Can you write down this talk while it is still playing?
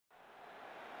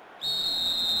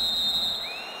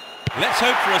Let's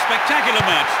hope for a spectacular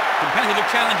match, competitive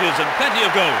challenges and plenty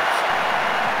of goals.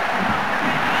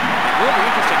 It will be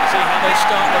interesting to see how they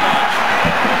start the match.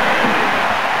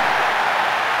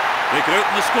 They could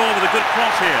open the score with a good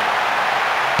cross here.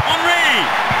 Henry!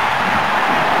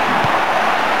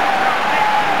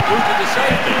 Booted to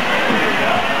safety.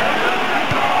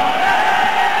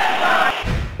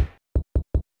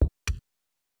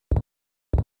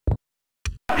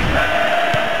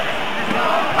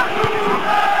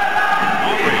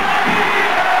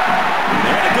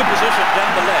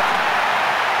 Down the left.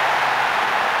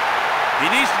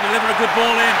 He needs to deliver a good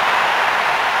ball in.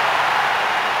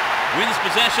 Wins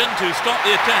possession to stop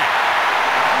the attack.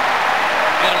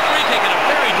 Get a free kick in a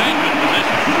very dangerous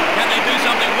position. Can they do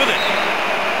something with it?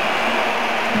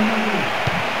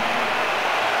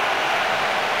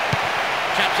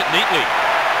 Chaps it neatly.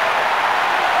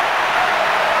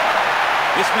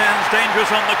 This man's dangerous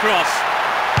on the cross.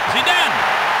 Zidane!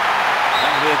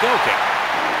 That will be a goal kick.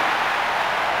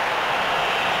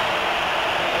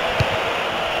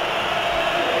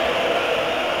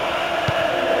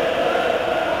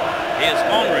 Here's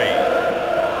Henry.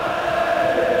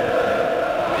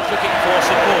 He's looking for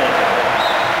support.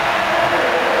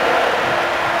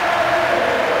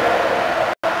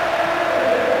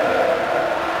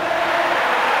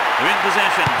 They're in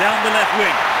possession, down the left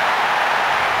wing.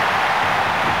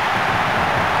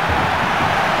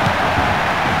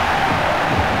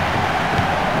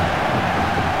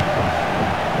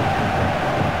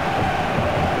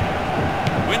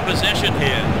 Win possession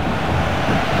here.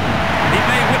 He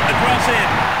may whip the cross in.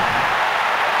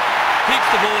 Keeps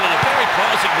the ball in a very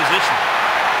promising position.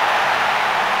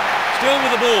 Still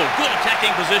with the ball. Good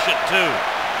attacking position too.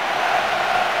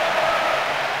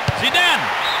 Zidane!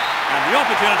 And the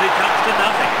opportunity comes to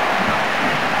nothing.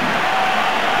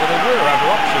 Well, there were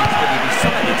other options, but he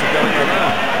decided to go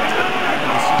around.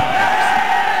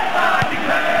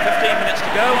 15 minutes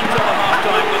to go until the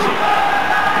half-time whistle.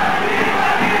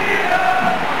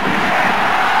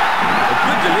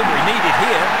 Delivery needed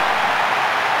here.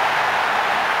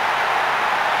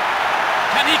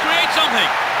 Can he create something?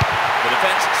 The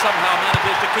defence somehow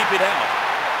manages to keep it out.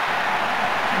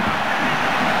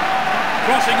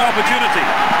 Crossing opportunity.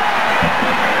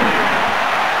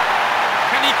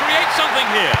 Can he create something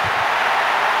here?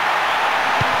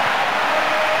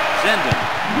 Zenden.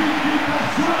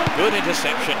 Good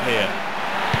interception here.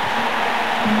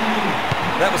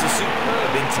 That was a superb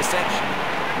interception.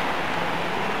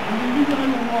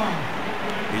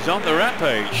 He's on the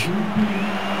rampage.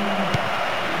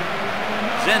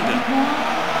 Zenden.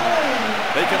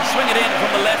 They can swing it in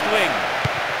from the left wing.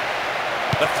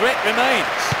 The threat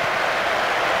remains.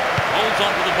 Holds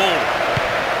on to the ball.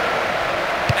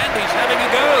 And he's having a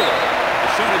go. The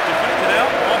shot is deflected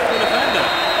out off the defender.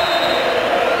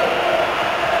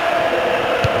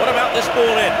 What about this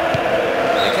ball in?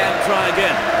 They can try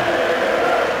again.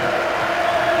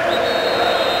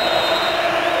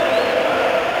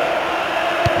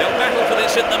 They'll battle for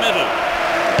this in the middle.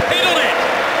 Hit on it!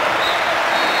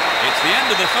 It's the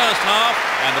end of the first half,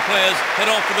 and the players head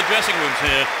off to the dressing rooms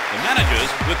here. The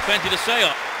managers with plenty to say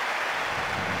on.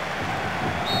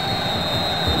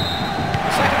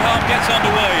 The second half gets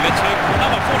underway. Let's hope for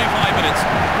another 45 minutes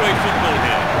of great football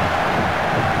here.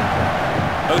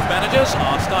 Both managers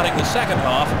are starting the second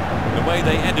half the way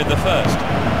they ended the first.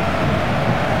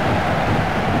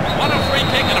 What a free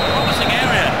kick in a promising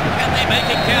area. Can they make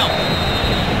it count?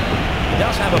 He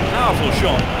does have a powerful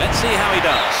shot. Let's see how he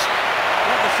does.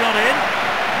 Got the shot in.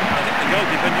 I think the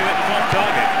goalkeeper knew it was off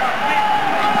target.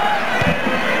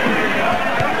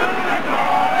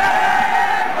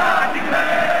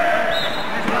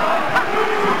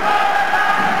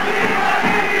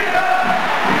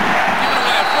 Giving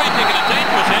away a free kick in a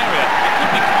dangerous area. It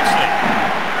could be costly.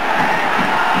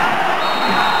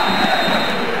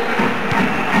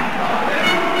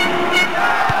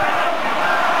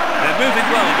 They're moving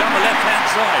well down the left-hand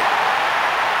side.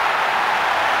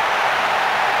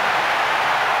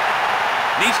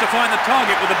 Needs to find the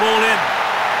target with the ball in.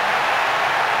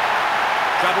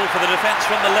 Trouble for the defence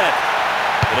from the left.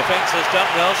 The defence has done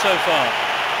well so far.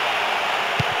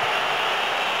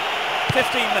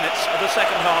 15 minutes of the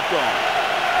second half gone.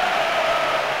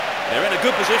 They're in a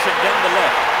good position down the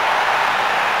left.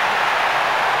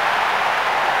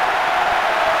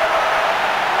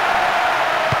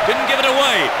 Didn't give it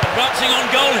away. Advancing on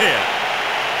goal here.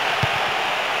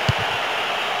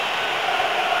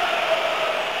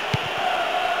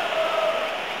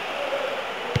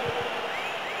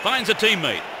 Finds a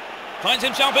teammate. Finds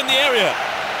himself in the area.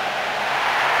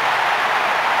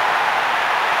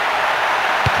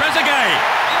 Trezeguet.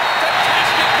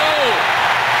 Fantastic goal.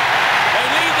 They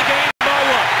lead the game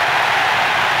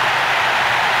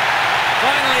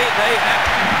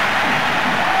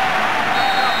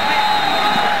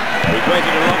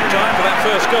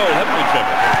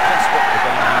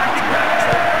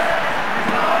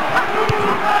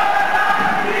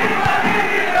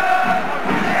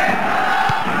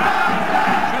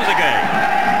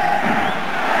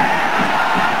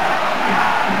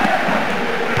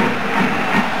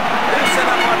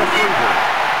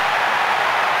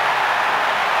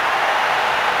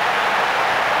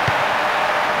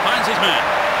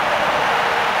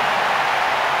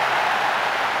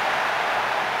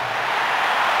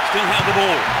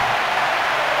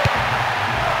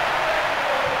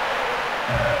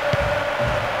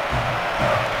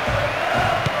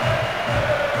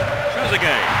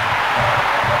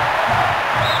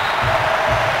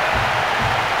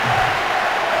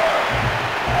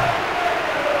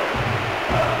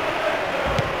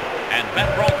And back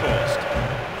Bronkhorst.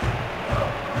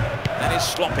 That is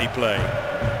sloppy play.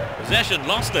 Possession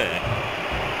lost there.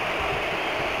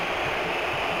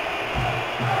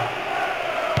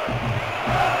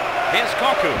 Here's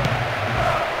Koku.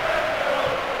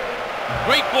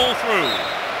 Great ball through.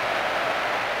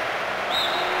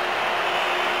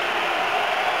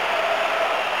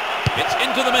 It's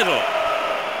into the middle.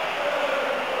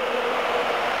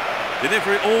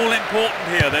 Delivery all important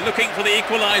here. They're looking for the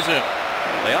equaliser.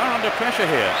 They are under pressure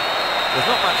here. There's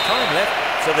not much time left,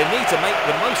 so they need to make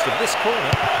the most of this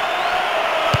corner.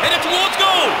 Headed towards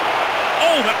goal.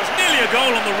 Oh, that was nearly a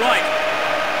goal on the right.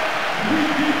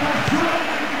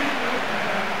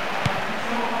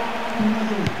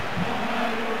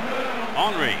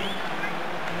 Henry.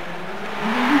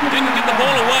 Didn't get the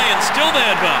ball away and still they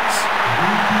advance.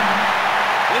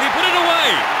 Will he put it away?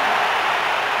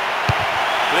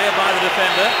 Clear by the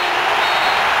defender.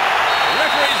 The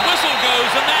referee's whistle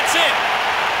goes and that's it.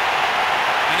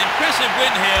 An impressive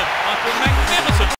win here after a magnificent